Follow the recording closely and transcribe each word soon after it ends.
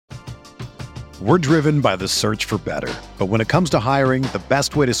We're driven by the search for better. But when it comes to hiring, the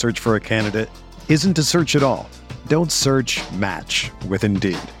best way to search for a candidate isn't to search at all. Don't search, match with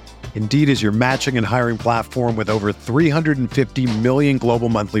Indeed. Indeed is your matching and hiring platform with over 350 million global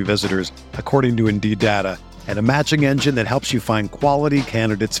monthly visitors, according to Indeed data, and a matching engine that helps you find quality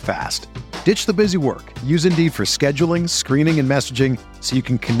candidates fast. Ditch the busy work. Use Indeed for scheduling, screening, and messaging so you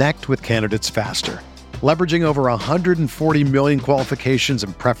can connect with candidates faster. Leveraging over 140 million qualifications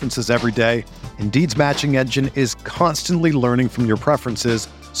and preferences every day, Indeed's matching engine is constantly learning from your preferences,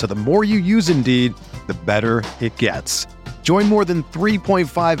 so the more you use Indeed, the better it gets. Join more than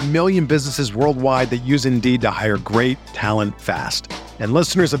 3.5 million businesses worldwide that use Indeed to hire great talent fast. And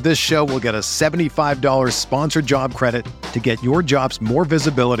listeners of this show will get a $75 sponsored job credit to get your jobs more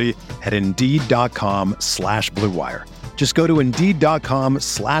visibility at Indeed.com/Blue Wire. Just go to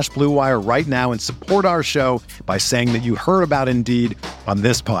Indeed.com/Blue Wire right now and support our show by saying that you heard about Indeed on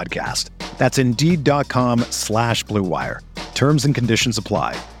this podcast. That's Indeed.com/Blue Wire. Terms and conditions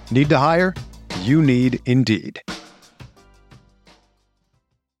apply. Need to hire? You need Indeed.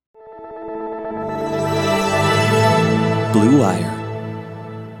 Blue Wire.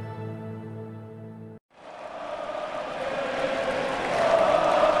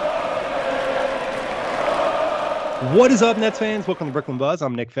 What is up, Nets fans? Welcome to Brooklyn Buzz.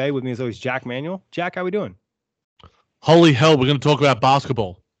 I'm Nick Fay. With me as always, Jack Manuel. Jack, how we doing? Holy hell, we're going to talk about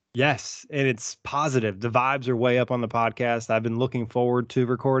basketball. Yes, and it's positive. The vibes are way up on the podcast. I've been looking forward to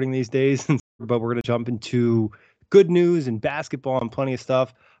recording these days, but we're going to jump into good news and basketball and plenty of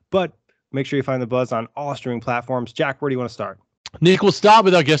stuff. But make sure you find the Buzz on all streaming platforms. Jack, where do you want to start? Nick, we'll start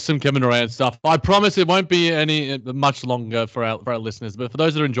with, I guess, some Kevin Durant stuff. I promise it won't be any much longer for our listeners, but for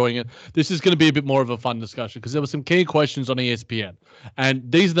those that are enjoying it, this is going to be a bit more of a fun discussion because there were some key questions on ESPN, and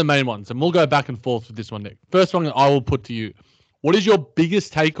these are the main ones, and we'll go back and forth with this one, Nick. First one I will put to you. What is your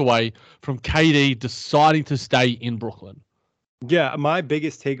biggest takeaway from KD deciding to stay in Brooklyn? Yeah, my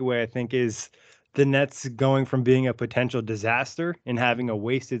biggest takeaway, I think, is the Nets going from being a potential disaster and having a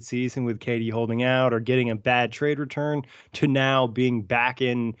wasted season with KD holding out or getting a bad trade return to now being back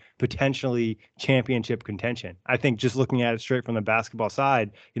in potentially championship contention. I think just looking at it straight from the basketball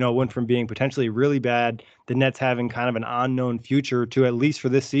side, it went from being potentially really bad, the Nets having kind of an unknown future, to at least for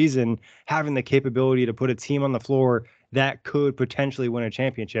this season, having the capability to put a team on the floor that could potentially win a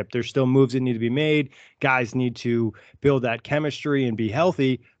championship. There's still moves that need to be made. Guys need to build that chemistry and be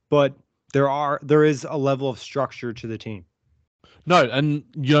healthy, but there is a level of structure to the team. No, and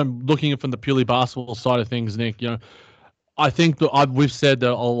looking at from the purely basketball side of things, Nick, I think that we've said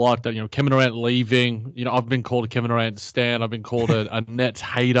that a lot that Kevin Durant leaving. I've been called a Kevin Durant stan. I've been called a Nets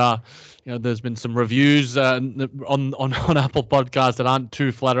hater. There's been some reviews on Apple Podcasts that aren't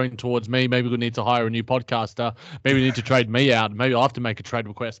too flattering towards me. Maybe we need to hire a new podcaster. Maybe we need to trade me out. Maybe I'll have to make a trade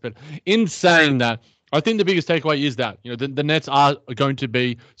request. But in saying that, I think the biggest takeaway is that the Nets are going to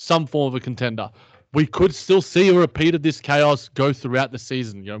be some form of a contender. We could still see a repeat of this chaos go throughout the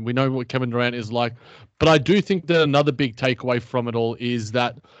season. We know what Kevin Durant is like, but I do think that another big takeaway from it all is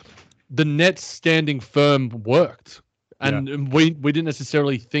that the Nets standing firm worked. And we didn't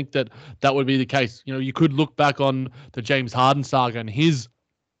necessarily think that would be the case. You could look back on the James Harden saga and his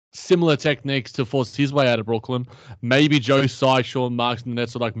similar techniques to force his way out of Brooklyn. Maybe Joe Tsai, Sean Marks, and the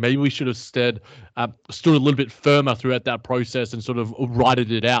Nets are like, maybe we should have stood a little bit firmer throughout that process and sort of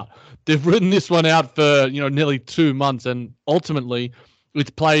righted it out. They've written this one out for nearly 2 months, and ultimately it's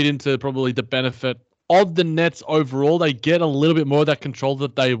played into probably the benefit of the Nets overall. They get a little bit more of that control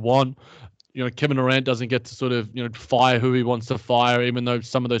that they want. Kevin Durant doesn't get to sort of, fire who he wants to fire, even though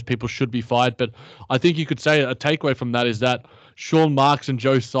some of those people should be fired. But I think you could say a takeaway from that is that Sean Marks and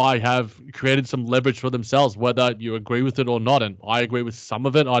Joe Tsai have created some leverage for themselves, whether you agree with it or not. And I agree with some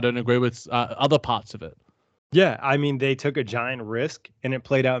of it. I don't agree with other parts of it. Yeah, I mean, they took a giant risk and it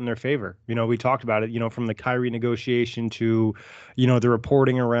played out in their favor. We talked about it, from the Kyrie negotiation to, the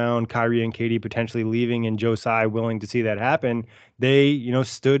reporting around Kyrie and KD potentially leaving and Joe Tsai willing to see that happen. They,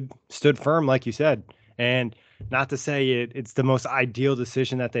 stood firm, like you said. And not to say it's the most ideal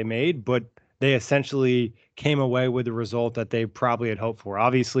decision that they made, but they essentially came away with the result that they probably had hoped for.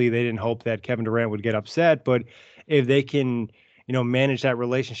 Obviously, they didn't hope that Kevin Durant would get upset, but if they can manage that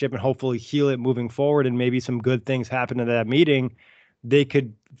relationship and hopefully heal it moving forward, and maybe some good things happen in that meeting, they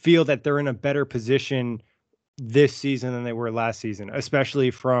could feel that they're in a better position this season than they were last season,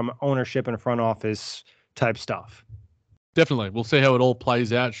 especially from ownership and front office type stuff. Definitely. We'll see how it all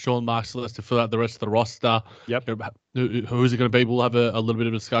plays out. Sean Marks has to fill out the rest of the roster. Yep. Who is it going to be? We'll have a little bit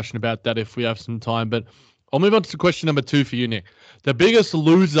of a discussion about that if we have some time. But I'll move on to question number 2 for you, Nick. The biggest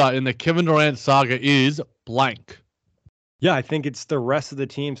loser in the Kevin Durant saga is blank. Yeah, I think it's the rest of the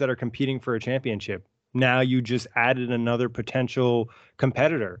teams that are competing for a championship. Now you just added another potential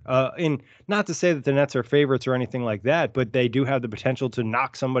competitor. And not to say that the Nets are favorites or anything like that, but they do have the potential to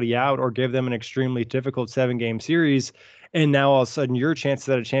knock somebody out or give them an extremely difficult 7-game series. And now all of a sudden your chances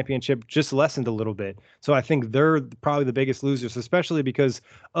at a championship just lessened a little bit. So I think they're probably the biggest losers, especially because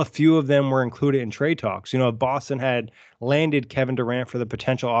a few of them were included in trade talks. Boston had landed Kevin Durant for the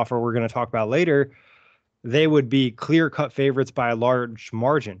potential offer we're going to talk about later. They would be clear-cut favorites by a large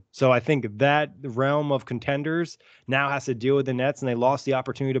margin. So I think that realm of contenders now has to deal with the Nets, and they lost the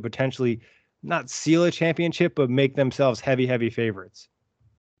opportunity to potentially not seal a championship, but make themselves heavy, heavy favorites.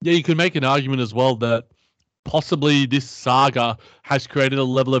 Yeah, you could make an argument as well that possibly this saga has created a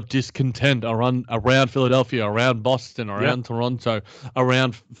level of discontent around Philadelphia, around Boston, around Toronto,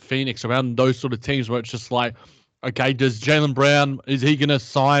 around Phoenix, around those sort of teams where it's just like, okay, does Jaylen Brown, is he going to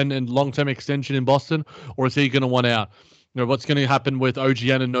sign a long-term extension in Boston, or is he going to want out? What's going to happen with OG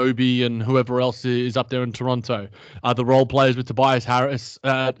Anunoby and whoever else is up there in Toronto? The role players with Tobias Harris,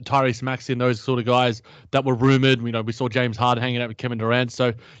 Tyrese Maxey, and those sort of guys that were rumored. We saw James Harden hanging out with Kevin Durant.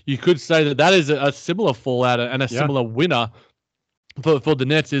 So you could say that is a similar fallout and a similar winner for the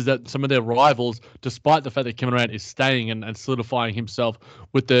Nets, is that some of their rivals, despite the fact that Kevin Durant is staying and solidifying himself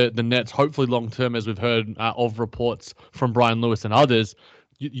with the Nets, hopefully long-term, as we've heard of reports from Brian Lewis and others,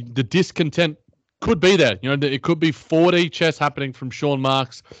 the discontent could be there. It could be 40 chess happening from Sean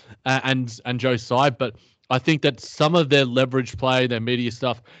Marks and Joe Tsai, but I think that some of their leverage play, their media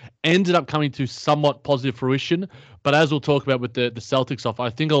stuff, ended up coming to somewhat positive fruition. But as we'll talk about with the Celtics off, I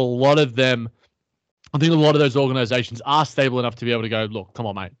think a lot of those organizations are stable enough to be able to go, look, come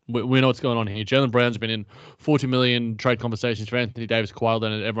on, mate. We know what's going on here. Jaylen Brown's been in $40 million trade conversations for Anthony Davis, Kawhi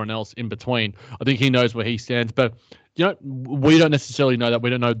Leonard, and everyone else in between. I think he knows where he stands. But, we don't necessarily know that. We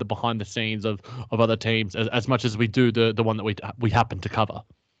don't know the behind the scenes of other teams as much as we do the one that we happen to cover.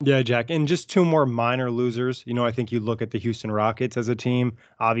 Yeah, Jack. And just two more minor losers. I think you look at the Houston Rockets as a team,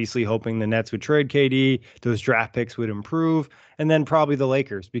 obviously hoping the Nets would trade KD, those draft picks would improve, and then probably the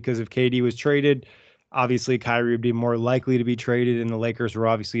Lakers, because if KD was traded, obviously Kyrie would be more likely to be traded, and the Lakers were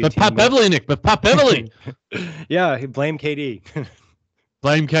obviously a but team. Pat Beverly, Nick. But Pat Beverly. Yeah, blame KD.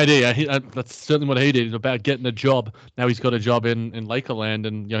 Blame KD. That's certainly what he did. It's about getting a job. Now he's got a job in Lakerland,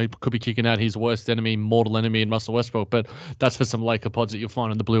 and he could be kicking out his worst enemy, mortal enemy, in Russell Westbrook. But that's for some Laker pods that you'll find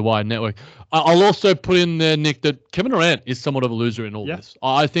on the Blue Wire Network. I'll also put in there, Nick, that Kevin Durant is somewhat of a loser in all this.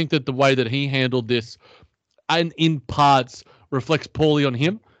 I think that the way that he handled this, and in parts, reflects poorly on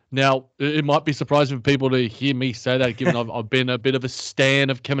him. Now, it might be surprising for people to hear me say that, given I've been a bit of a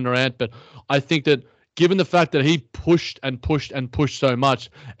stan of Kevin Durant, but I think that given the fact that he pushed and pushed and pushed so much,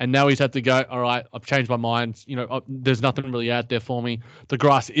 and now he's had to go, all right, I've changed my mind. There's nothing really out there for me. The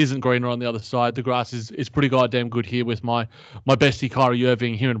grass isn't greener on the other side. The grass is pretty goddamn good here with my bestie Kyrie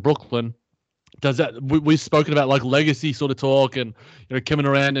Irving here in Brooklyn. Does that? We've spoken about like legacy sort of talk, and Kevin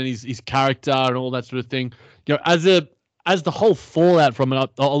Durant and his character and all that sort of thing. As the whole fallout from it,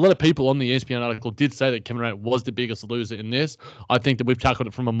 a lot of people on the ESPN article did say that Kevin Durant was the biggest loser in this. I think that we've tackled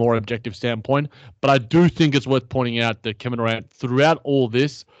it from a more objective standpoint, but I do think it's worth pointing out that Kevin Durant, throughout all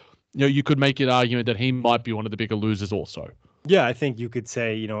this, you could make an argument that he might be one of the bigger losers also. Yeah, I think you could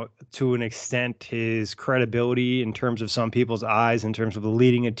say, to an extent, his credibility in terms of some people's eyes, in terms of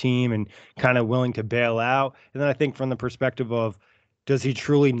leading a team and kind of willing to bail out. And then I think from the perspective of, does he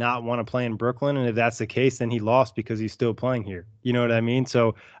truly not want to play in Brooklyn? And if that's the case, then he lost because he's still playing here. You know what I mean?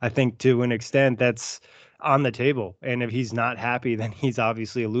 So I think to an extent that's on the table. And if he's not happy, then he's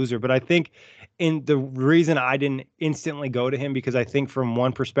obviously a loser. But I think in the reason I didn't instantly go to him, because I think from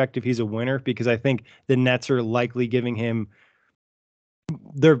one perspective, he's a winner, because I think the Nets are likely giving him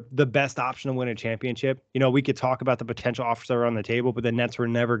they're the best option to win a championship. We could talk about the potential offers that are on the table, but the Nets were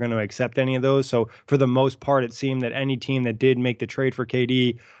never going to accept any of those. So for the most part, it seemed that any team that did make the trade for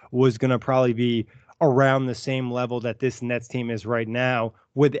KD was going to probably be around the same level that this Nets team is right now,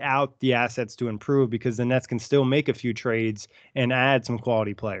 without the assets to improve, because the Nets can still make a few trades and add some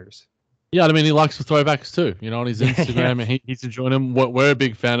quality players. Yeah, I mean, he likes the throwbacks too, on his Instagram, and he's enjoying them. We're a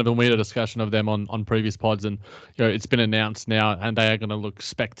big fan of them. We had a discussion of them on previous pods, and it's been announced now, and they are going to look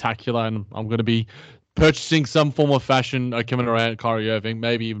spectacular. And I'm going to be purchasing some form of fashion, Kevin Durant, Kyrie Irving,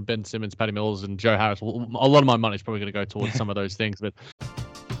 maybe even Ben Simmons, Patty Mills, and Joe Harris. A lot of my money is probably going to go towards some of those things. But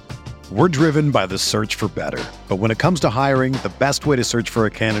we're driven by the search for better. But when it comes to hiring, the best way to search for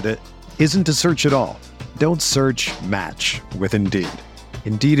a candidate isn't to search at all. Don't search, match with Indeed.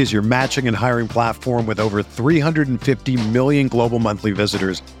 Indeed is your matching and hiring platform with over 350 million global monthly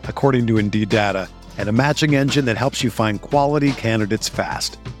visitors, according to Indeed data, and a matching engine that helps you find quality candidates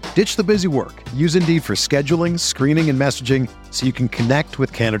fast. Ditch the busy work. Use Indeed for scheduling, screening, and messaging so you can connect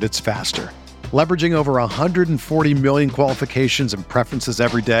with candidates faster. Leveraging over 140 million qualifications and preferences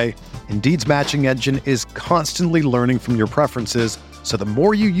every day, Indeed's matching engine is constantly learning from your preferences, so the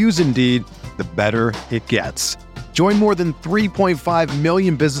more you use Indeed, the better it gets. Join more than 3.5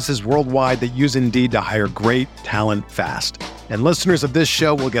 million businesses worldwide that use Indeed to hire great talent fast. And listeners of this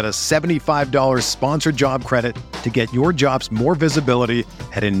show will get a $75 sponsored job credit to get your jobs more visibility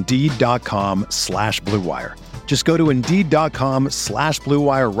at Indeed.com/Blue Wire. Just go to Indeed.com/Blue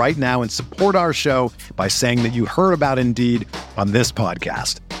Wire right now and support our show by saying that you heard about Indeed on this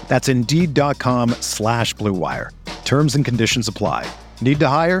podcast. That's Indeed.com/Blue Wire. Terms and conditions apply. Need to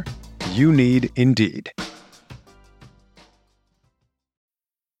hire? You need Indeed.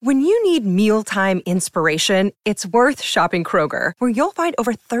 When you need mealtime inspiration, it's worth shopping Kroger, where you'll find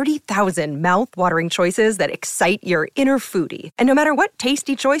over 30,000 mouth-watering choices that excite your inner foodie. And no matter what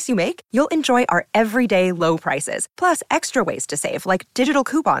tasty choice you make, you'll enjoy our everyday low prices, plus extra ways to save, like digital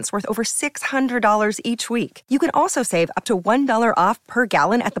coupons worth over $600 each week. You can also save up to $1 off per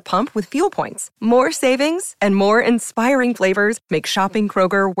gallon at the pump with fuel points. More savings and more inspiring flavors make shopping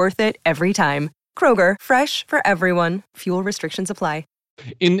Kroger worth it every time. Kroger, fresh for everyone. Fuel restrictions apply.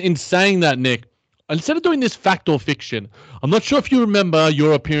 In saying that, Nick, instead of doing this fact or fiction, I'm not sure if you remember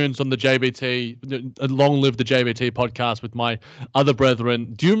your appearance on the JBT, Long Live the JBT podcast with my other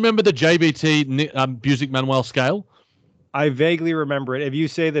brethren. Do you remember the JBT Busick Manuel scale? I vaguely remember it. If you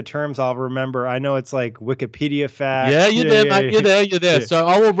say the terms, I'll remember. I know it's like Wikipedia fact. Yeah, you're there, mate. You're there. Yeah. So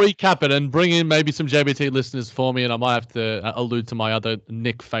I will recap it and bring in maybe some JBT listeners for me, and I might have to allude to my other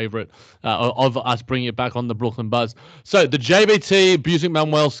Nick favorite of us bringing it back on the Brooklyn Buzz. So the JBT Busick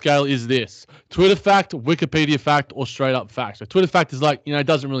Manuel scale is this: Twitter fact, Wikipedia fact, or straight up fact. So Twitter fact is like, it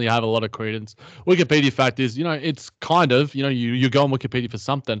doesn't really have a lot of credence. Wikipedia fact is, it's kind of, you go on Wikipedia for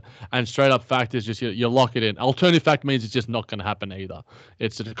something, and straight up fact is just you lock it in. Alternative fact means it's just not going to happen either.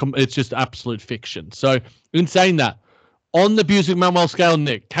 It's just absolute fiction. So in saying that, on the Busick Manuel scale,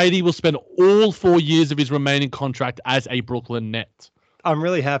 Nick, KD will spend all 4 years of his remaining contract as a Brooklyn Net. I'm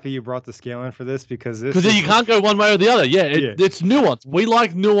really happy you brought the scale in for this because you can't go one way or the other. It's nuance. We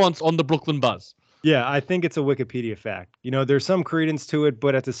like nuance on the Brooklyn Buzz. Yeah, I think it's a Wikipedia fact. There's some credence to it,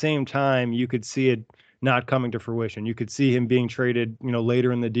 but at the same time, you could see it not coming to fruition. You could see him being traded,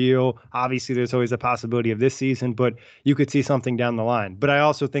 later in the deal. Obviously, there's always a possibility of this season, but you could see something down the line. But I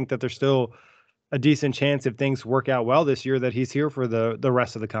also think that there's still a decent chance if things work out well this year that he's here for the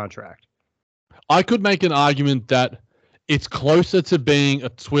rest of the contract. I could make an argument that it's closer to being a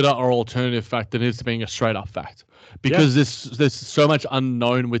Twitter or alternative fact than it is to being a straight up fact, because there's so much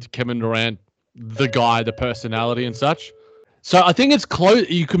unknown with Kevin Durant, the guy, the personality and such. So I think it's close.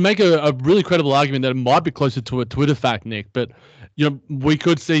 You could make a really credible argument that it might be closer to a Twitter fact, Nick, but we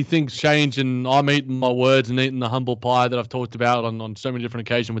could see things change, and I'm eating my words and eating the humble pie that I've talked about on so many different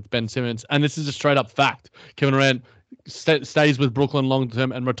occasions with Ben Simmons. And this is a straight up fact. Kevin Durant stays with Brooklyn long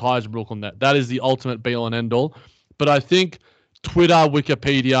term and retires Brooklyn Net. That is the ultimate be all and end all. But I think Twitter,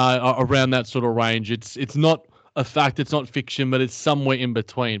 Wikipedia are around that sort of range. It's not a fact, it's not fiction, but it's somewhere in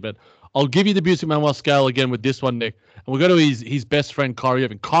between. But I'll give you the Busick Manuel scale again with this one, Nick. And we'll go to his best friend, Kyrie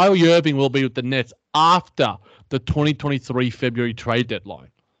Irving. Kyrie Irving will be with the Nets after the 2023 February trade deadline.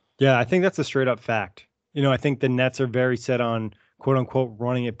 Yeah, I think that's a straight up fact. I think the Nets are very set on, quote unquote,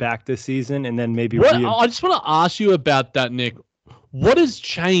 running it back this season and then maybe... I just want to ask you about that, Nick. What has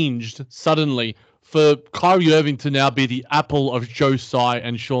changed suddenly for Kyrie Irving to now be the apple of Joe Tsai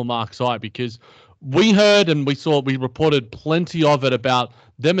and Sean Marks' eye? Because we heard and we reported plenty of it about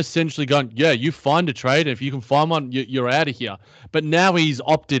them essentially going, you find a trade, and if you can find one, you're out of here. But now he's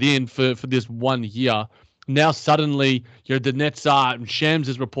opted in for this 1 year. Now suddenly, the Nets are, and Shams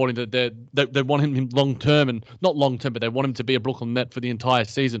is reporting that they want him long term, and not long term, but they want him to be a Brooklyn Net for the entire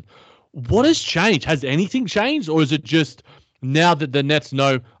season. What has changed? Has anything changed, or is it just now that the Nets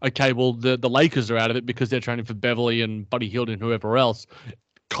know, okay, well the Lakers are out of it because they're training for Beverly and Buddy Hield and whoever else?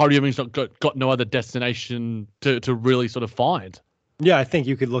 Kyrie Irving's not got no other destination to really sort of find. Yeah, I think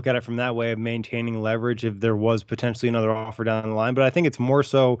you could look at it from that way of maintaining leverage if there was potentially another offer down the line. But I think it's more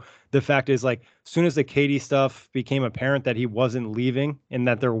so the fact is, like, as soon as the KD stuff became apparent that he wasn't leaving and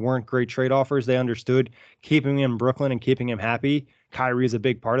that there weren't great trade offers, they understood keeping him in Brooklyn and keeping him happy. Kyrie is a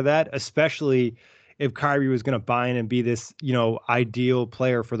big part of that, especially if Kyrie was going to buy in and be this, ideal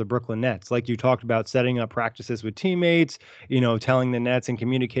player for the Brooklyn Nets. Like you talked about, setting up practices with teammates, telling the Nets and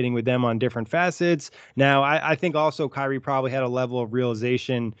communicating with them on different facets. Now, I think also Kyrie probably had a level of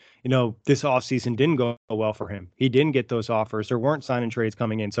realization, this offseason didn't go well for him. He didn't get those offers. There weren't sign and trades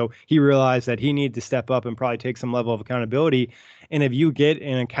coming in. So he realized that he needed to step up and probably take some level of accountability. And if you get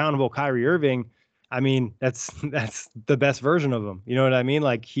an accountable Kyrie Irving, I mean, that's the best version of him. You know what I mean?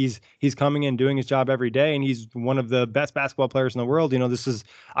 Like he's coming in, doing his job every day, and he's one of the best basketball players in the world. This is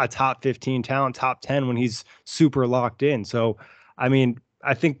a top 15 talent, top 10 when he's super locked in. So, I mean,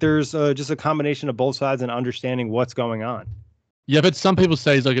 I think there's just a combination of both sides and understanding what's going on. Yeah, but some people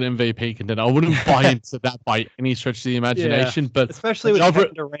say he's like an MVP contender. I wouldn't buy into that by any stretch of the imagination. But especially with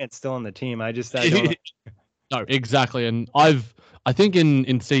Kevin Durant still on the team, I don't. No, exactly. And I think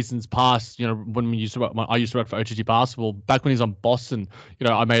in seasons past, when I used to work for OTG Basketball, back when he was on Boston,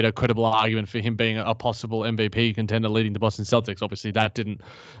 I made a credible argument for him being a possible MVP contender leading the Boston Celtics. Obviously, that didn't,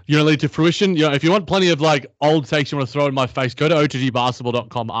 lead to fruition. If you want plenty of old takes you want to throw in my face, go to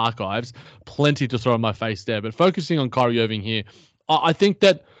OTGBasketball.com archives. Plenty to throw in my face there. But focusing on Kyrie Irving here, I think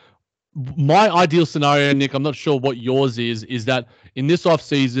that my ideal scenario, Nick, I'm not sure what yours is that in this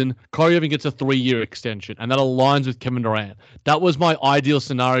offseason, Kyrie Irving gets a 3-year extension, and that aligns with Kevin Durant. That was my ideal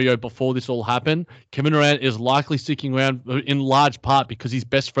scenario before this all happened. Kevin Durant is likely sticking around in large part because his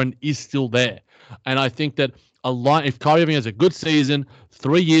best friend is still there. And I think that if Kyrie Irving has a good season,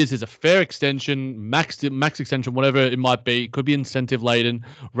 3 years is a fair extension, max extension, whatever it might be. It could be incentive laden,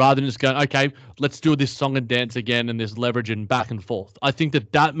 rather than just going, okay, let's do this song and dance again and this leverage and back and forth. I think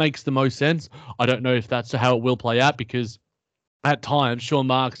that makes the most sense. I don't know if that's how it will play out because at times Sean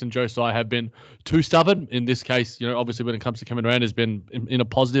Marks and Joe Tsai have been too stubborn. In this case, obviously when it comes to Kevin Durant, has been in a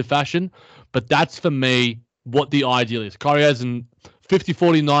positive fashion. But that's for me what the ideal is. Kyrie has an 50,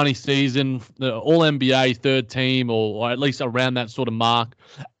 40, 90 season, all-NBA third team, or at least around that sort of mark,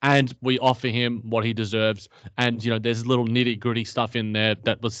 and we offer him what he deserves. And, there's little nitty-gritty stuff in there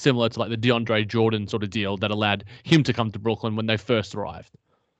that was similar to the DeAndre Jordan sort of deal that allowed him to come to Brooklyn when they first arrived.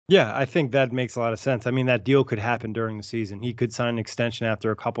 Yeah, I think that makes a lot of sense. I mean, that deal could happen during the season. He could sign an extension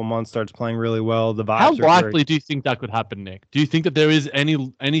after a couple months, starts playing really well. The vibes How likely do you think that could happen, Nick? Do you think that there is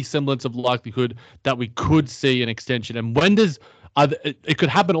any semblance of likelihood that we could see an extension? And when does it could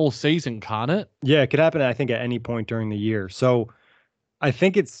happen all season, can't it? Yeah, it could happen, I think, at any point during the year. So I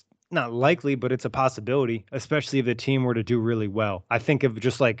think it's not likely, but it's a possibility, especially if the team were to do really well. I think of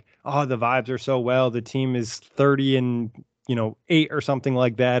just the vibes are so well, the team is 30-8 or something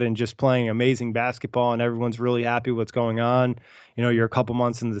like that, and just playing amazing basketball, and everyone's really happy with what's going on. You're a couple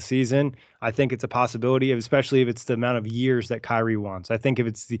months into the season. I think it's a possibility, especially if it's the amount of years that Kyrie wants. I think if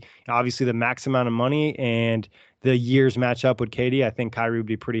it's obviously the max amount of money and the years match up with KD, I think Kyrie would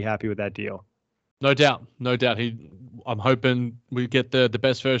be pretty happy with that deal. No doubt. I'm hoping we get the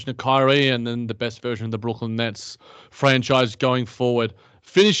best version of Kyrie and then the best version of the Brooklyn Nets franchise going forward.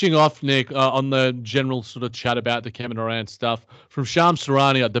 Finishing off, Nick, on the general sort of chat about the Kevin Durant stuff, from Shams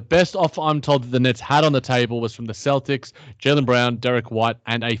Charania, the best offer I'm told that the Nets had on the table was from the Celtics, Jaylen Brown, Derek White,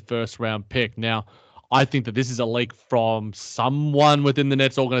 and a first-round pick. Now, I think that this is a leak from someone within the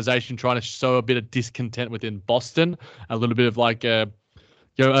Nets organization trying to show a bit of discontent within Boston, a little bit of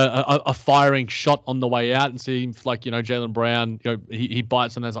a firing shot on the way out, and seems like, Jaylen Brown, he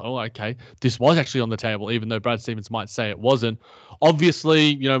bites on that. It's like, oh, okay, this was actually on the table, even though Brad Stevens might say it wasn't.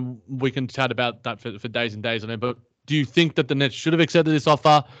 Obviously, we can chat about that for days and days on it, but do you think that the Nets should have accepted this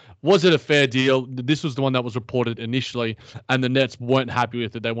offer? Was it a fair deal? This was the one that was reported initially, and the Nets weren't happy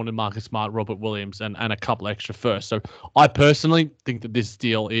with it. They wanted Marcus Smart, Robert Williams, and a couple extra first. So I personally think that this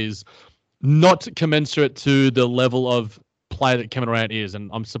deal is not commensurate to the level of player that Kevin Durant is,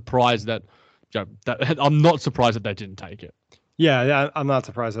 and I'm surprised that I'm not surprised that they didn't take it. Yeah, I'm not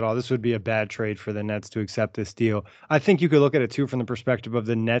surprised at all. This would be a bad trade for the Nets to accept this deal. I think you could look at it too from the perspective of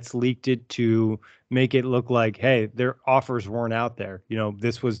the Nets leaked it to make it look like, hey, their offers weren't out there.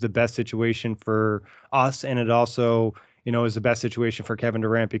 This was the best situation for us, and it also, is the best situation for Kevin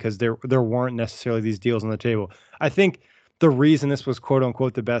Durant because there weren't necessarily these deals on the table. I think the reason this was quote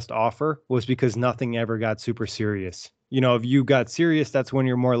unquote the best offer was because nothing ever got super serious. If you got serious, that's when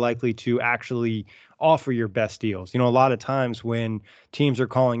you're more likely to actually offer your best deals. A lot of times when teams are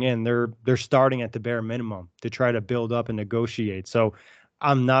calling in, they're starting at the bare minimum to try to build up and negotiate. So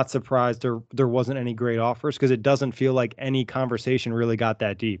I'm not surprised there wasn't any great offers because it doesn't feel like any conversation really got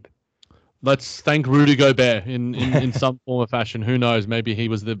that deep. Let's thank Rudy Gobert in some form or fashion. Who knows? Maybe he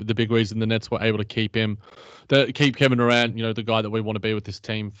was the big reason the Nets were able to keep him, keep Kevin Durant, the guy that we want to be with this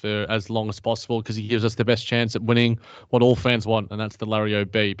team for as long as possible, because he gives us the best chance at winning what all fans want, and that's the Larry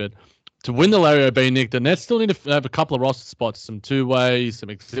O.B. But to win the Larry O'B, Nick, the Nets still need to have a couple of roster spots, some two-ways, some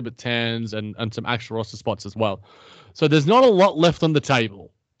Exhibit 10s, and some actual roster spots as well. So there's not a lot left on the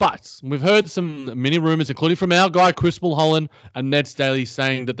table. But we've heard some mini rumors, including from our guy, Chris Mulholland, and Nets Daily,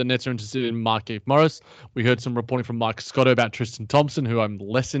 saying that the Nets are interested in Markieff Morris. We heard some reporting from Mike Scotto about Tristan Thompson, who I'm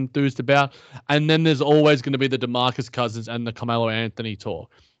less enthused about. And then there's always going to be the DeMarcus Cousins and the Carmelo Anthony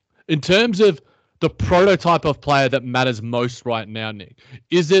talk. In terms of the prototype of player that matters most right now, Nick,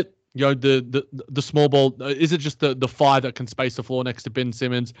 is it the small ball? Is it just the five that can space the floor next to Ben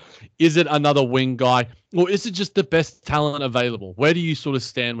Simmons? Is it another wing guy? Or is it just the best talent available? Where do you sort of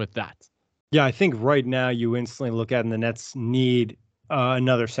stand with that? Yeah, I think right now you instantly look at and the Nets need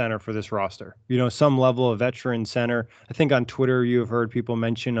another center for this roster. Some level of veteran center. I think on Twitter you have heard people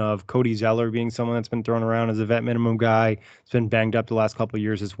mention of Cody Zeller being someone that's been thrown around as a vet minimum guy. It's been banged up the last couple of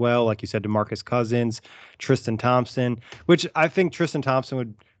years as well. Like you said, DeMarcus Cousins, Tristan Thompson, which I think Tristan Thompson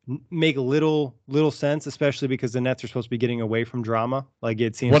would make little sense, especially because the Nets are supposed to be getting away from drama. Like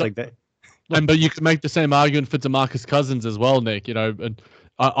it seems like that. But you can make the same argument for DeMarcus Cousins as well, Nick. And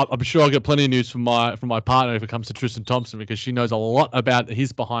I'm sure I'll get plenty of news from my partner if it comes to Tristan Thompson, because she knows a lot about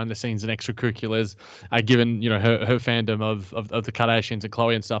his behind the scenes and extracurriculars, given her fandom of the Kardashians and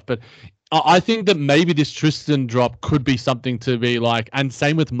Khloe and stuff. But I think that maybe this Tristan drop could be something to be like, and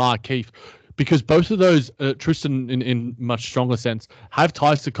same with Markieff, because both of those, Tristan in much stronger sense, have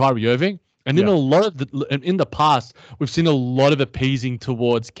ties to Kyrie Irving. And in in the past, we've seen a lot of appeasing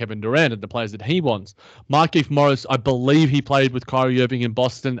towards Kevin Durant and the players that he wants. Markieff Morris, I believe he played with Kyrie Irving in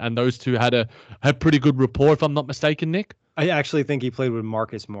Boston, and those two had pretty good rapport, if I'm not mistaken, Nick. I actually think he played with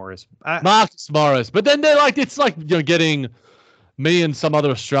Marcus Morris. Marcus Morris, but then it's like getting me and some other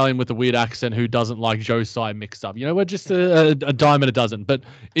Australian with a weird accent who doesn't like Joe Tsai mixed up. We're just a dime and a dozen. But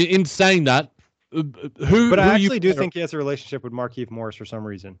in saying that, But I actually do think he has a relationship with Markieff Morris for some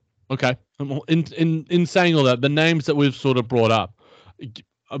reason. Okay. In saying all that, the names that we've sort of brought up,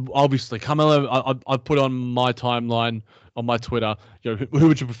 obviously, Carmelo, I've put on my timeline on my Twitter, who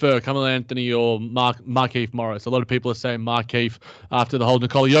would you prefer, Carmelo Anthony or Markieff Morris? A lot of people are saying Markieff after the whole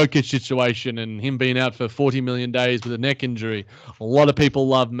Nikola Jokic situation and him being out for 40 million days with a neck injury. A lot of people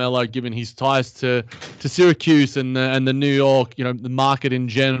love Melo, given his ties to Syracuse and the New York, the market in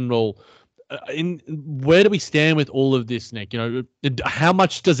general. Where do we stand with all of this, Nick? How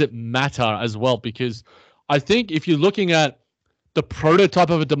much does it matter as well? Because I think if you're looking at the prototype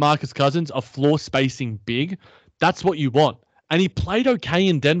of a DeMarcus Cousins, a floor spacing big, that's what you want. And he played okay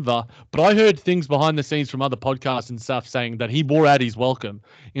in Denver, but I heard things behind the scenes from other podcasts and stuff saying that he wore out his welcome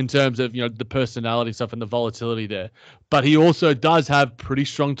in terms of, the personality stuff and the volatility there. But he also does have pretty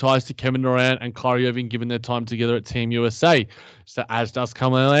strong ties to Kevin Durant and Kyrie Irving, given their time together at Team USA. So as does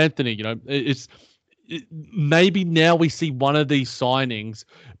Carmelo Anthony. Maybe now we see one of these signings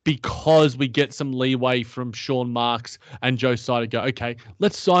because we get some leeway from Sean Marks and Joe Tsai to go, okay,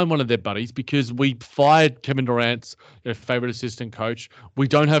 let's sign one of their buddies because we fired Kevin Durant's favorite assistant coach. We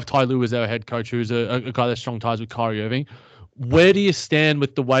don't have Ty Lue as our head coach, who's a guy that's strong ties with Kyrie Irving. Where do you stand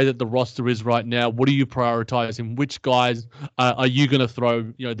with the way that the roster is right now? What are you prioritizing? Which guys are you going to throw,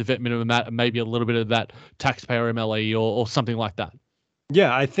 the vet minimum at, and maybe a little bit of that taxpayer MLE or something like that?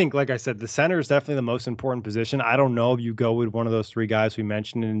 Yeah, I think, like I said, the center is definitely the most important position. I don't know if you go with one of those three guys we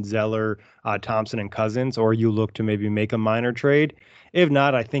mentioned in Zeller, Thompson, and Cousins, or you look to maybe make a minor trade. If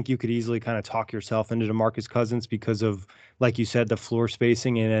not, I think you could easily kind of talk yourself into DeMarcus Cousins because of, like you said, the floor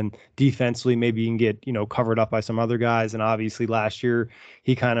spacing, and then defensively maybe you can get, covered up by some other guys. And obviously last year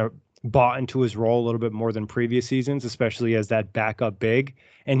he kind of bought into his role a little bit more than previous seasons, especially as that backup big.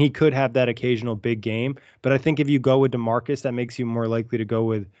 And he could have that occasional big game. But I think if you go with DeMarcus, that makes you more likely to go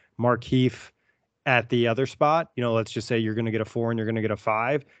with Markieff at the other spot. Let's just say you're going to get a 4 and you're going to get a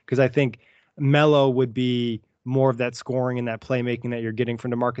 5. Because I think Melo would be more of that scoring and that playmaking that you're getting from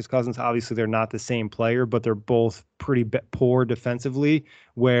DeMarcus Cousins. Obviously, they're not the same player, but they're both pretty poor defensively,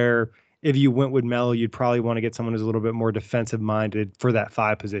 where if you went with Melo, you'd probably want to get someone who's a little bit more defensive minded for that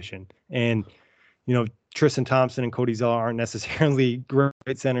 5 position. And, Tristan Thompson and Cody Zeller aren't necessarily great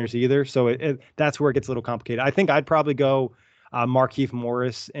centers either. So that's where it gets a little complicated. I think I'd probably go Markieff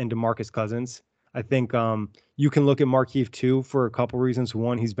Morris and DeMarcus Cousins. I think you can look at Markieff too for a couple reasons.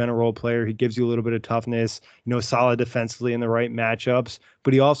 One, he's been a role player. He gives you a little bit of toughness, solid defensively in the right matchups,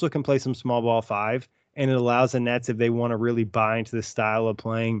 but he also can play some small ball 5. And it allows the Nets, if they want to really buy into the style of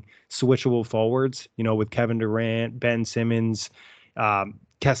playing switchable forwards, with Kevin Durant, Ben Simmons,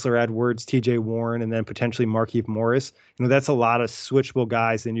 Kessler Edwards, TJ Warren, and then potentially Markieff Morris. That's a lot of switchable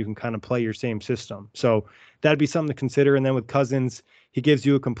guys, and you can kind of play your same system. So that'd be something to consider. And then with Cousins, he gives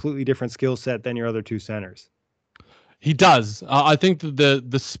you a completely different skill set than your other two centers. He does. I think that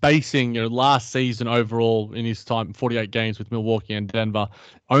the spacing, last season overall in his time, 48 games with Milwaukee and Denver,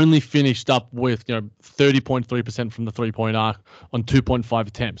 only finished up with 30.3% from the 3-point arc on 2.5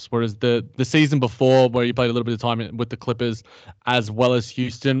 attempts, whereas the season before, where he played a little bit of time with the Clippers as well as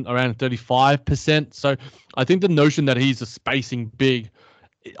Houston, around 35%. So I think the notion that he's a spacing big,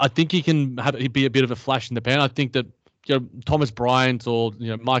 I think he'd be a bit of a flash in the pan. I think that Thomas Bryant or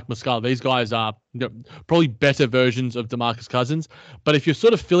Mike Muscala, these guys are probably better versions of DeMarcus Cousins. But if you're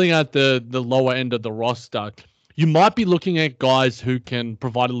sort of filling out the lower end of the roster, you might be looking at guys who can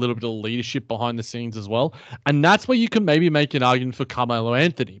provide a little bit of leadership behind the scenes as well. And that's where you can maybe make an argument for Carmelo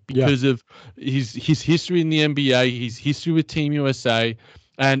Anthony because of his history in the NBA, his history with Team USA.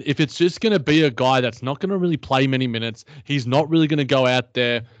 And if it's just going to be a guy that's not going to really play many minutes, he's not really going to go out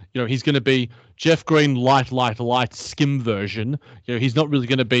there. He's going to be Jeff Green light skim version. He's not really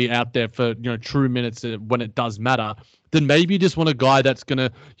going to be out there for true minutes when it does matter. Then maybe you just want a guy that's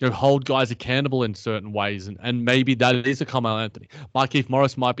going to hold guys accountable in certain ways, and maybe that is a Carmelo Anthony. Markieff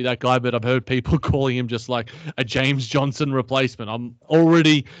Morris might be that guy, but I've heard people calling him just like a James Johnson replacement. I'm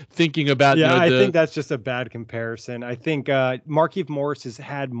already thinking about. I think that's just a bad comparison. I think Markieff Morris has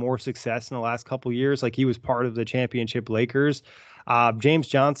had more success in the last couple of years. Like he was part of the championship Lakers. James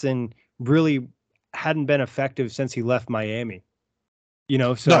Johnson really hadn't been effective since he left Miami,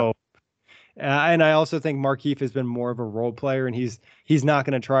 so, and I also think Markieff has been more of a role player, and he's not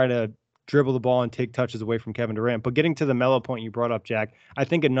going to try to dribble the ball and take touches away from Kevin Durant. But getting to the Melo point you brought up, Jack, I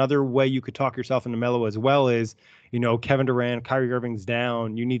think another way you could talk yourself into Melo as well is, Kevin Durant, Kyrie Irving's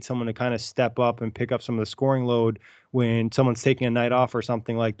down. You need someone to kind of step up and pick up some of the scoring load when someone's taking a night off or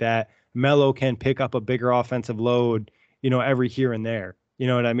something like that. Melo can pick up a bigger offensive load, every here and there. You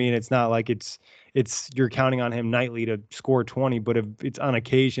know what I mean? It's not like it's you're counting on him nightly to score 20, but if it's on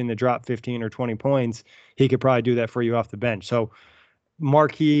occasion to drop 15 or 20 points, he could probably do that for you off the bench. So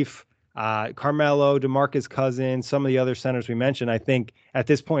Markieff, Carmelo, DeMarcus Cousins, some of the other centers we mentioned, I think at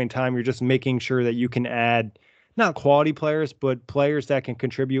this point in time, you're just making sure that you can add not quality players, but players that can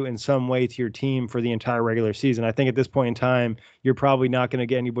contribute in some way to your team for the entire regular season. I think at this point in time, you're probably not going to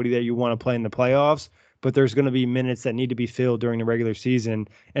get anybody that you want to play in the playoffs, but there's going to be minutes that need to be filled during the regular season.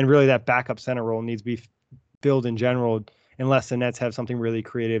 And really that backup center role needs to be filled in general, unless the Nets have something really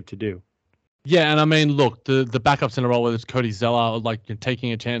creative to do. Yeah, and I mean, look, the backup center role, whether it's Cody Zeller, like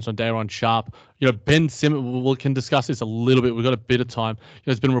taking a chance on Daron Sharp, Ben Simmons, we can discuss this a little bit. We've got a bit of time.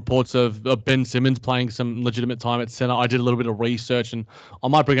 There's been reports of Ben Simmons playing some legitimate time at center. I did a little bit of research, and I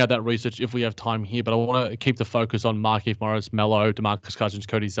might bring out that research if we have time here, but I want to keep the focus on Markieff Morris, Melo, DeMarcus Cousins,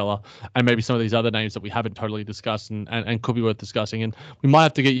 Cody Zeller, and maybe some of these other names that we haven't totally discussed and could be worth discussing. And we might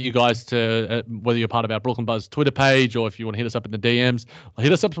have to get you guys to, whether you're part of our Brooklyn Buzz Twitter page or if you want to hit us up in the DMs,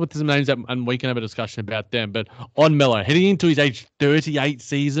 hit us up with some names and we can have a discussion about them. But on Melo, heading into his age 38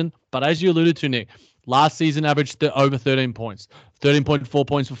 season, but as you alluded to, Nick, last season averaged over 13 points, 13.4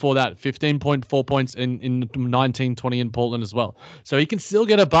 points before that, 15.4 points in 19-20 in Portland as well. So he can still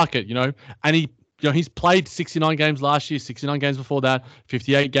get a bucket, and he's played 69 games last year, 69 games before that,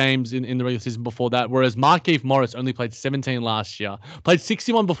 58 games in the regular season before that, whereas Markieff Morris only played 17 last year, played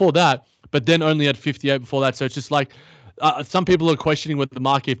 61 before that, but then only had 58 before that. So it's just like, some people are questioning with the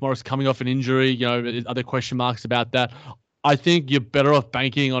Markieff Morris coming off an injury, are there question marks about that? I think you're better off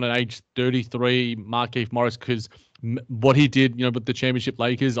banking on an age 33 Markieff Morris because what he did, with the championship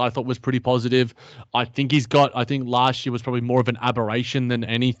Lakers, I thought was pretty positive. I think last year was probably more of an aberration than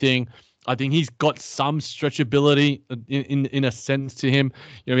anything. I think he's got some stretchability in a sense to him.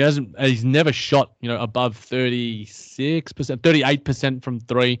 He's never shot, above 36%, 38% from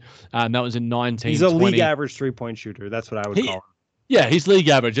three. And that was in 19. He's a league average 3-point shooter. That's what I would call him. Yeah, he's league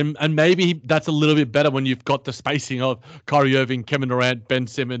average, and maybe that's a little bit better when you've got the spacing of Kyrie Irving, Kevin Durant, Ben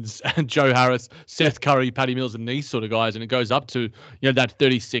Simmons, and Joe Harris, Seth Curry, Patty Mills, and these sort of guys, and it goes up to that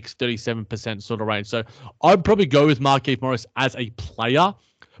 36, 37% sort of range. So I'd probably go with Markieff Morris as a player,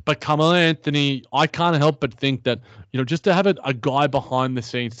 but Carmelo Anthony, I can't help but think that just to have a guy behind the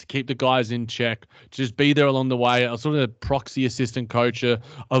scenes to keep the guys in check, just be there along the way, a sort of proxy assistant coach, a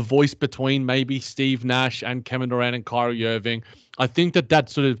voice between maybe Steve Nash and Kevin Durant and Kyrie Irving. I think that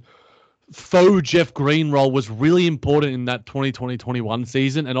sort of faux Jeff Green role was really important in that 2020-21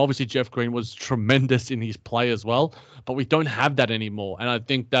 season. And obviously Jeff Green was tremendous in his play as well, but we don't have that anymore. And I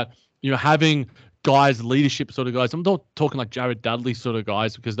think that, having guys, leadership sort of guys, I'm not talking like Jared Dudley sort of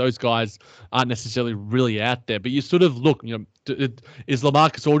guys, because those guys aren't necessarily really out there, but you sort of look, is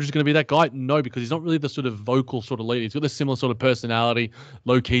LaMarcus Aldridge going to be that guy? No, because he's not really the sort of vocal sort of leader. He's got a similar sort of personality,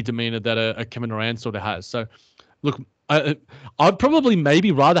 low-key demeanor that a Kevin Durant sort of has. So look, I'd probably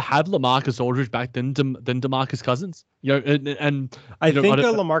maybe rather have LaMarcus Aldridge back than DeMarcus Cousins. And I think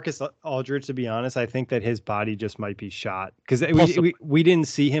LaMarcus Aldridge, to be honest, I think that his body just might be shot because we didn't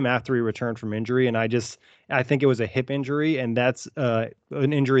see him after he returned from injury, and I think it was a hip injury, and that's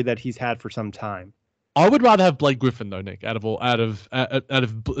an injury that he's had for some time. I would rather have Blake Griffin though, Nick, out of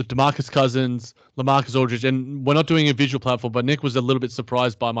DeMarcus Cousins, LaMarcus Aldridge, and we're not doing a visual platform, but Nick was a little bit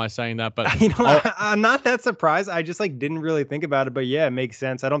surprised by my saying that. But I'm not that surprised. I just didn't really think about it, but yeah, it makes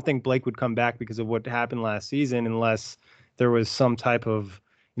sense. I don't think Blake would come back because of what happened last season, unless there was some type of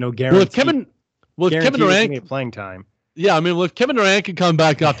guarantee. Well, if Kevin Durant playing time. Yeah, I mean, if Kevin Durant can come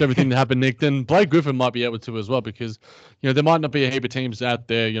back after everything that happened, Nick, then Blake Griffin might be able to as well, because there might not be a heap of teams out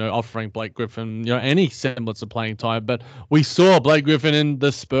there offering Blake Griffin any semblance of playing time. But we saw Blake Griffin in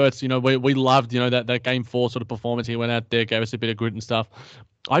the spurts. We loved that game 4 sort of performance. He went out there, gave us a bit of grit and stuff.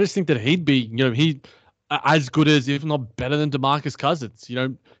 I just think that he'd be he as good as, if not better than, DeMarcus Cousins.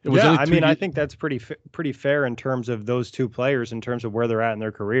 I think that's pretty fair in terms of those two players in terms of where they're at in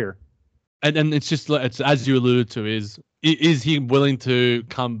their career. And it's just, it's as you alluded to, is he willing to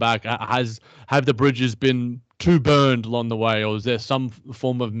come back? Have the bridges been too burned along the way, or is there some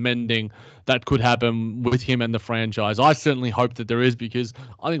form of mending that could happen with him and the franchise? I certainly hope that there is, because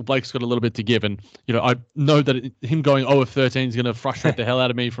I think Blake's got a little bit to give, and I know that him going 0-13 is going to frustrate the hell out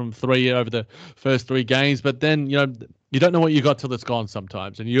of me from 3 over the first 3 games. But then you don't know what you got till it's gone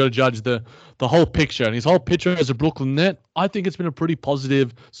sometimes, and you got to judge the whole picture. And his whole picture as a Brooklyn Net, I think it's been a pretty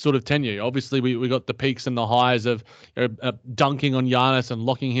positive sort of tenure. Obviously, we got the peaks and the highs of dunking on Giannis and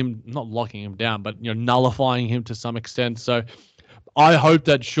not locking him down, but nullifying him to some extent. So I hope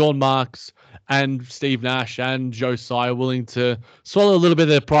that Sean Marks and Steve Nash and Joe Tsai are willing to swallow a little bit of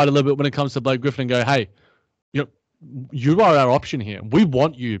their pride a little bit when it comes to Blake Griffin and go, hey, you are our option here. We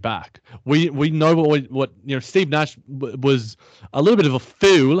want you back. We know what Steve Nash was a little bit of a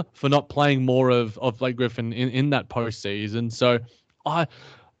fool for not playing more of Blake Griffin in that postseason. So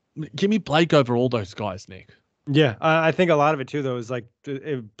give me Blake over all those guys, Nick. Yeah, I think a lot of it too, though, is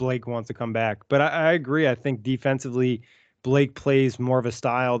if Blake wants to come back. But I agree. I think defensively, Blake plays more of a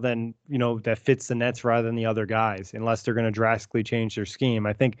style than, that fits the Nets rather than the other guys, unless they're going to drastically change their scheme.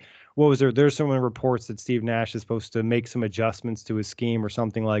 I think, there's some reports that Steve Nash is supposed to make some adjustments to his scheme or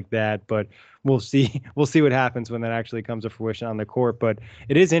something like that, but we'll see what happens when that actually comes to fruition on the court. But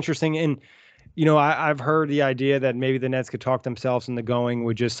it is interesting. And, I've heard the idea that maybe the Nets could talk themselves into going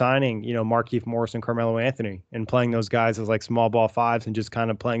with just signing, Markieff Morris and Carmelo Anthony and playing those guys as small ball fives and just kind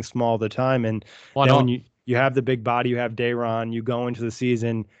of playing small all the time. And when you have the big body, you have Day'Ron, you go into the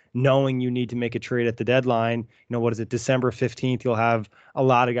season knowing you need to make a trade at the deadline. December 15th, you'll have a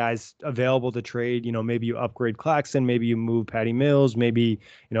lot of guys available to trade. Maybe you upgrade Claxton, maybe you move Patty Mills, maybe,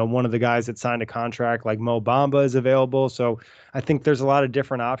 one of the guys that signed a contract like Mo Bamba is available. So I think there's a lot of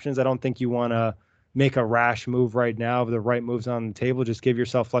different options. I don't think you want to make a rash move right now. If the right move's on the table, just give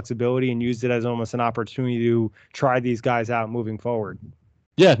yourself flexibility and use it as almost an opportunity to try these guys out moving forward.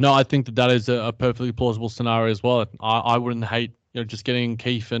 Yeah, no, I think that is a perfectly plausible scenario as well. I wouldn't hate just getting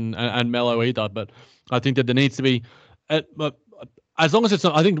Keith and Melo either, but I think that there needs to be, as long as it's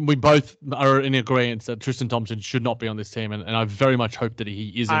not, I think we both are in agreement that Tristan Thompson should not be on this team, and I very much hope that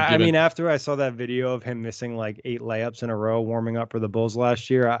he isn't. I mean, after I saw that video of him missing 8 layups in a row warming up for the Bulls last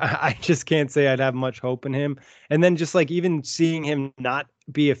year, I just can't say I'd have much hope in him. And then just even seeing him not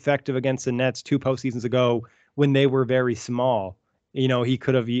be effective against the Nets 2 postseasons ago when they were very small. He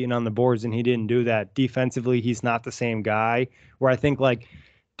could have eaten on the boards and he didn't do that. Defensively, he's not the same guy, where I think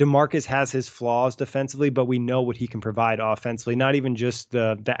DeMarcus has his flaws defensively, but we know what he can provide offensively, not even just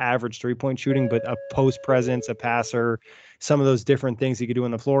the average 3-point shooting, but a post presence, a passer, some of those different things he could do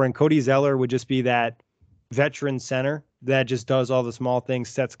on the floor. And Cody Zeller would just be that veteran center that just does all the small things,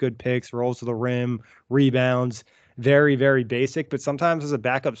 sets good picks, rolls to the rim, rebounds. Very, very basic. But sometimes as a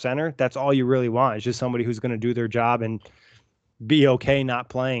backup center, that's all you really want. It's just somebody who's going to do their job and be okay not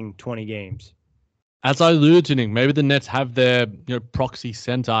playing 20 games. As I alluded to, Nick, maybe the Nets have their proxy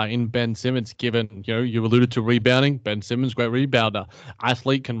center in Ben Simmons, given, you alluded to rebounding. Ben Simmons, great rebounder.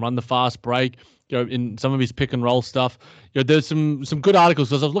 Athlete, can run the fast break. In some of his pick and roll stuff. There's some good articles,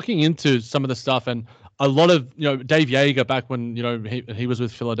 because I was looking into some of the stuff, and a lot of, Dave Yeager, back when, he was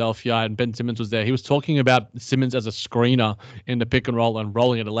with Philadelphia and Ben Simmons was there, he was talking about Simmons as a screener in the pick and roll and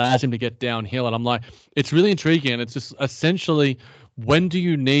rolling. It allows him to get downhill. And I'm like, it's really intriguing. And it's just essentially, when do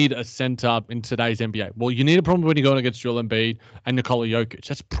you need a center in today's NBA? Well, you need a problem when you're going against Joel Embiid and Nikola Jokic.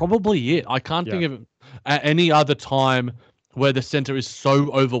 That's probably it. I can't think of any other time where the center is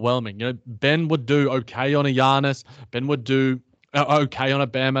so overwhelming. Ben would do okay on a Giannis. Ben would do okay on a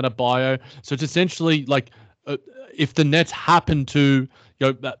Bam Adebayo. So it's essentially if the Nets happen to,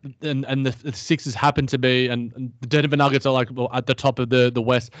 and the Sixers happen to be, and the Denver Nuggets are like at the top of the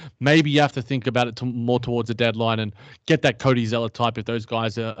West, maybe you have to think about it more towards the deadline and get that Cody Zeller type if those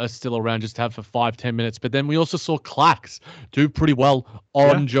guys are still around, just to have for 5-10 minutes. But then we also saw Clax do pretty well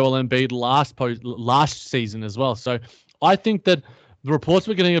on Joel Embiid last season as well. So I think that the reports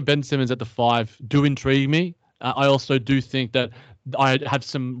we're getting of Ben Simmons at the 5 do intrigue me. I also do think that I have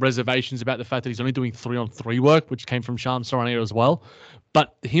some reservations about the fact that he's only doing 3-on-3 work, which came from Shams Charania as well.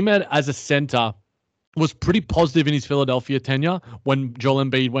 But him as a center was pretty positive in his Philadelphia tenure. When Joel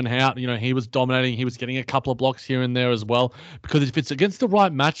Embiid went out, he was dominating. He was getting a couple of blocks here and there as well. Because if it's against the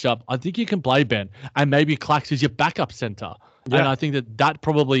right matchup, I think you can play Ben. And maybe Clax is your backup center. Yeah. And I think that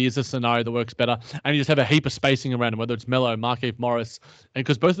probably is a scenario that works better. And you just have a heap of spacing around him, whether it's Melo, Markieff Morris. And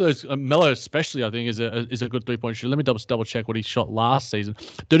because both of those, Melo especially, I think, is a good three-point shooter. Let me double check what he shot last season.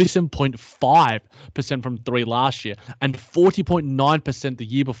 37.5% from 3 last year and 40.9% the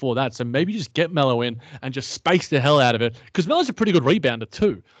year before that. So maybe just get Melo in and just space the hell out of it. Because Melo's a pretty good rebounder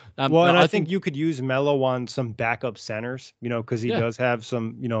too. And I think you could use Melo on some backup centers, because he does have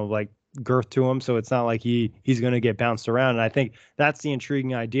some, like, girth to him, so it's not like he's going to get bounced around. And I think that's the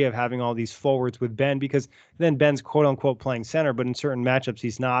intriguing idea of having all these forwards with Ben, because then Ben's quote unquote playing center, but in certain matchups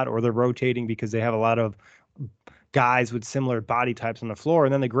he's not, or they're rotating because they have a lot of guys with similar body types on the floor.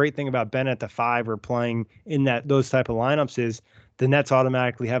 And then the great thing about Ben at the 5 or playing in those type of lineups is the Nets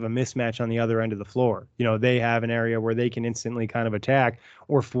automatically have a mismatch on the other end of the floor. They have an area where they can instantly kind of attack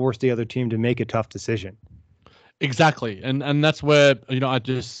or force the other team to make a tough decision. Exactly. And that's where,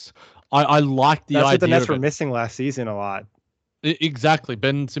 I like the idea. That's what the Nets were missing last season a lot. Exactly.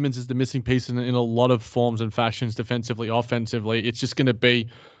 Ben Simmons is the missing piece in a lot of forms and fashions, defensively, offensively. It's just going to be,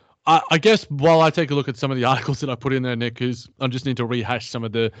 I guess, while I take a look at some of the articles that I put in there, Nick, I just need to rehash some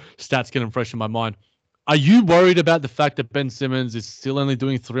of the stats, get them fresh in my mind. Are you worried about the fact that Ben Simmons is still only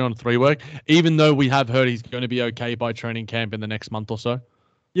doing 3-on-3 work, even though we have heard he's going to be okay by training camp in the next month or so?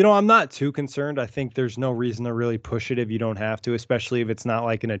 I'm not too concerned. I think there's no reason to really push it if you don't have to, especially if it's not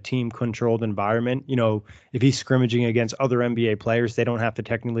like in a team-controlled environment. If he's scrimmaging against other NBA players, they don't have to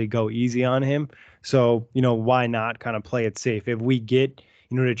technically go easy on him. So, why not kind of play it safe? If we get,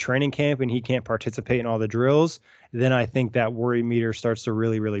 to training camp and he can't participate in all the drills, then I think that worry meter starts to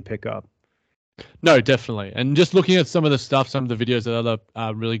really, really pick up. No, definitely. And just looking at some of the stuff, some of the videos that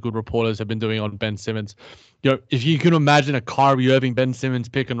other really good reporters have been doing on Ben Simmons, if you can imagine a Kyrie Irving, Ben Simmons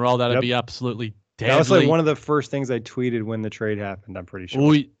pick and roll, that'd be absolutely deadly. That was like one of the first things I tweeted when the trade happened, I'm pretty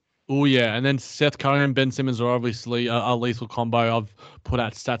sure. Oh, yeah. And then Seth Curry and Ben Simmons are obviously a lethal combo. I've put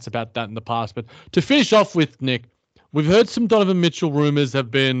out stats about that in the past. But to finish off with, Nick, we've heard some Donovan Mitchell rumors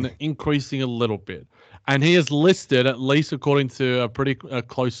have been increasing a little bit. And he has listed, at least according to a pretty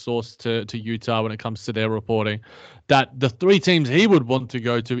close source to Utah when it comes to their reporting, that the 3 teams he would want to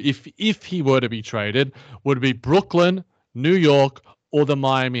go to if he were to be traded would be Brooklyn, New York, or the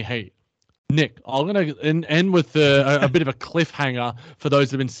Miami Heat. Nick, I'm going to end with a bit of a cliffhanger for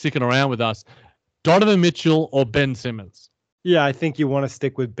those that have been sticking around with us. Donovan Mitchell or Ben Simmons? Yeah, I think you want to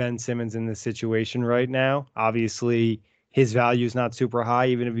stick with Ben Simmons in this situation right now. Obviously, his value is not super high.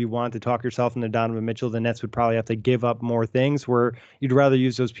 Even if you wanted to talk yourself into Donovan Mitchell, the Nets would probably have to give up more things where you'd rather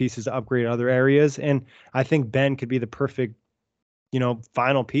use those pieces to upgrade other areas. And I think Ben could be the perfect,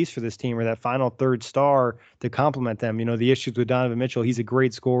 final piece for this team, or that final third star to complement them. The issues with Donovan Mitchell, he's a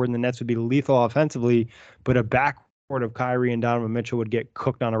great scorer and the Nets would be lethal offensively, but a backcourt of Kyrie and Donovan Mitchell would get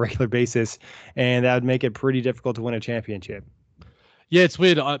cooked on a regular basis, and that would make it pretty difficult to win a championship. Yeah, it's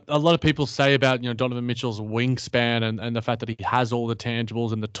weird. A lot of people say about Donovan Mitchell's wingspan and the fact that he has all the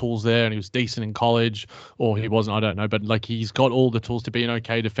tangibles and the tools there, and he was decent in college, or he wasn't, I don't know, but like he's got all the tools to be an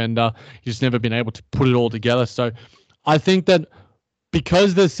okay defender. He's just never been able to put it all together. So I think that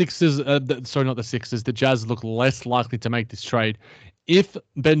because the Sixers, the Jazz look less likely to make this trade, if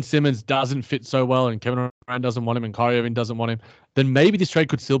Ben Simmons doesn't fit so well and Kevin Durant doesn't want him and Kyrie Irving doesn't want him, then maybe this trade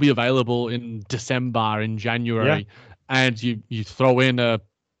could still be available in December, in January. Yeah. And you throw in a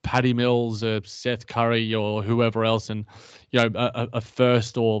Patty Mills, a Seth Curry, or whoever else, and a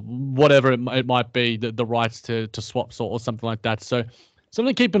first or whatever it might be, the rights to swaps or something like that. So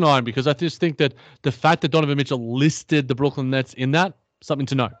something to keep an eye on, because I just think that the fact that Donovan Mitchell listed the Brooklyn Nets in that, something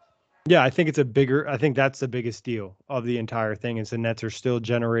to know. Yeah, I think that's the biggest deal of the entire thing, is the Nets are still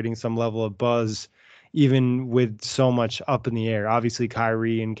generating some level of buzz, even with so much up in the air. Obviously,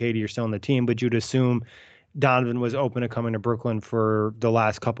 Kyrie and Katie are still on the team, but you'd assume Donovan was open to coming to Brooklyn for the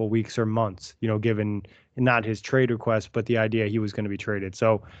last couple of weeks or months, given not his trade request, but the idea he was going to be traded.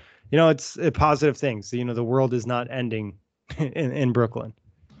 So, it's positive things. The world is not ending in Brooklyn.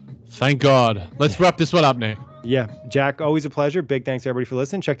 Thank God. Let's wrap this one up, Nick. Yeah, Jack, always a pleasure. Big thanks to everybody for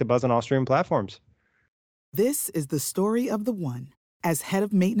listening. Check the Buzz on all streaming platforms. This is the story of the one. As head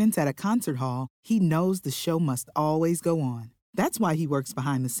of maintenance at a concert hall, he knows the show must always go on. That's why he works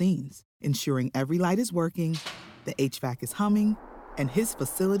behind the scenes, ensuring every light is working, the HVAC is humming, and his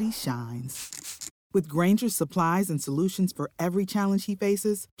facility shines. With Grainger's supplies and solutions for every challenge he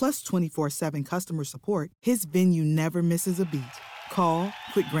faces, plus 24/7 customer support, his venue never misses a beat. Call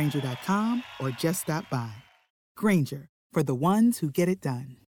quickgrainger.com or just stop by. Grainger, for the ones who get it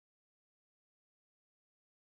done.